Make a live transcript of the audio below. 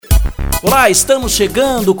Olá, estamos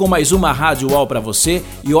chegando com mais uma Rádio UOL para você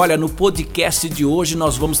e olha, no podcast de hoje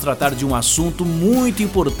nós vamos tratar de um assunto muito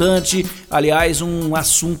importante, aliás, um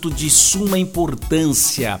assunto de suma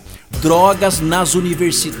importância, drogas nas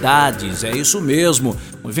universidades, é isso mesmo.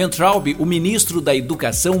 O Weintraub, o ministro da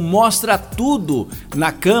Educação, mostra tudo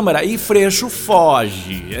na Câmara e Freixo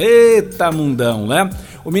foge. Eita mundão, né?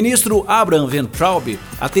 O ministro Abraham Weintraub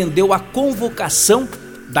atendeu a convocação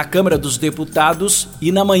da Câmara dos Deputados e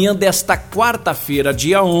na manhã desta quarta-feira,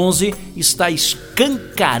 dia 11, está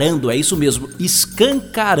escancarando, é isso mesmo,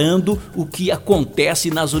 escancarando o que acontece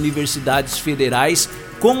nas universidades federais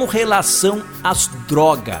com relação às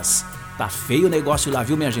drogas. Tá feio o negócio lá,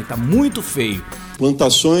 viu, minha gente? Tá muito feio.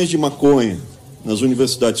 Plantações de maconha nas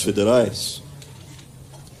universidades federais,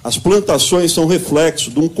 as plantações são reflexo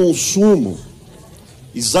de um consumo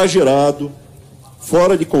exagerado,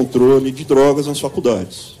 fora de controle de drogas nas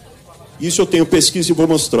faculdades. Isso eu tenho pesquisa e vou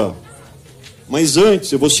mostrar. Mas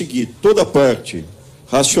antes eu vou seguir toda a parte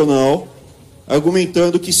racional,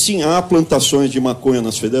 argumentando que sim, há plantações de maconha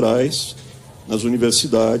nas federais, nas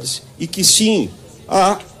universidades, e que sim,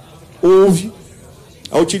 houve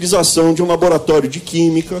a utilização de um laboratório de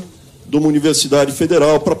química de uma universidade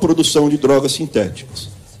federal para a produção de drogas sintéticas.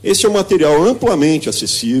 Esse é um material amplamente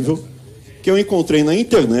acessível, que eu encontrei na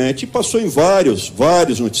internet e passou em vários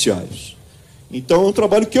noticiários. Então é um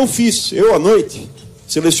trabalho que eu fiz, eu à noite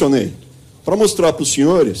selecionei, para mostrar para os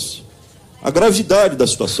senhores a gravidade da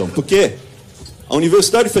situação, porque a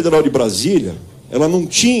Universidade Federal de Brasília, ela não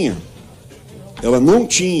tinha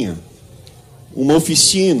uma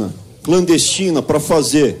oficina clandestina para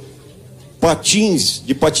fazer patins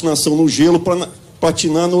de patinação no gelo para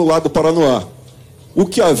patinar no Lago Paranoá. O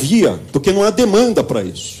que havia, porque não há demanda para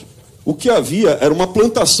isso, o que havia era uma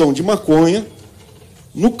plantação de maconha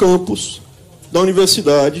no campus da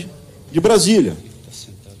Universidade de Brasília.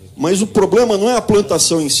 Mas o problema não é a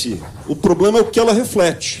plantação em si, o problema é o que ela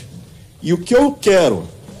reflete. E o que eu quero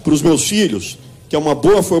para os meus filhos, que é uma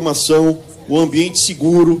boa formação, um ambiente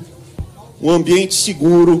seguro, um ambiente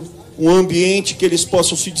que eles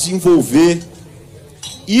possam se desenvolver,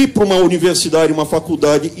 ir para uma universidade, uma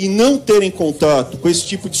faculdade e não terem contato com esse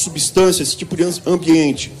tipo de substância, esse tipo de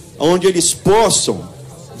ambiente, onde eles possam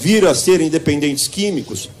vir a serem dependentes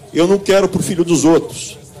químicos, eu não quero para o filho dos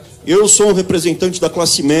outros. Eu sou um representante da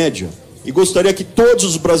classe média e gostaria que todos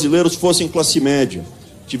os brasileiros fossem classe média,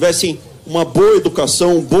 tivessem uma boa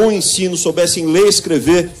educação, um bom ensino, soubessem ler e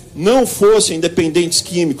escrever, não fossem dependentes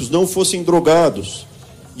químicos, não fossem drogados.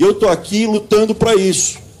 E eu estou aqui lutando para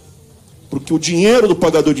isso, porque o dinheiro do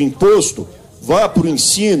pagador de imposto vá para o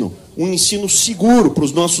ensino, um ensino seguro para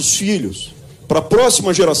os nossos filhos, para a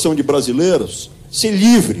próxima geração de brasileiros ser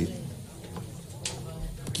livre,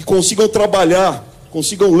 que consigam trabalhar,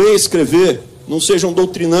 consigam ler e escrever, não sejam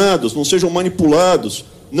doutrinados, não sejam manipulados,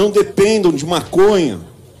 não dependam de maconha,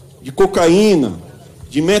 de cocaína,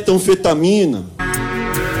 de metanfetamina.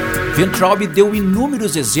 Weintraub deu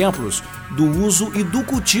inúmeros exemplos do uso e do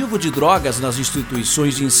cultivo de drogas nas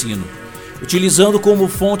instituições de ensino, utilizando como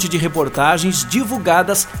fonte de reportagens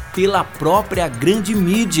divulgadas pela própria grande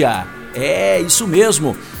mídia. É, isso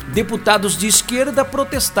mesmo. Deputados de esquerda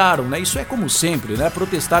protestaram, né? Isso é como sempre, né?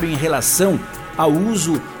 Protestaram em relação ao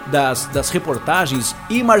uso das reportagens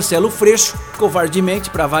e Marcelo Freixo, covardemente,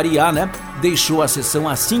 para variar, né? Deixou a sessão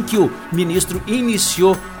assim que o ministro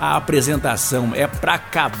iniciou a apresentação. É para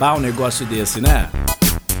acabar um negócio desse, né?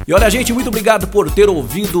 E olha, gente, muito obrigado por ter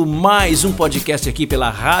ouvido mais um podcast aqui pela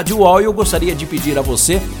Rádio UOL. Eu gostaria de pedir a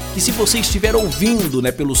você que, se você estiver ouvindo,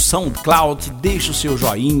 né, pelo SoundCloud, deixe o seu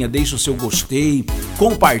joinha, deixe o seu gostei,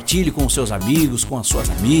 compartilhe com os seus amigos, com as suas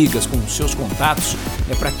amigas, com os seus contatos,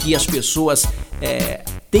 né, para que as pessoas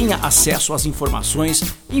tenham acesso às informações,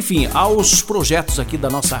 enfim, aos projetos aqui da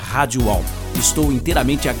nossa Rádio UOL. Estou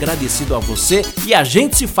inteiramente agradecido a você e a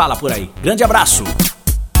gente se fala por aí. Grande abraço!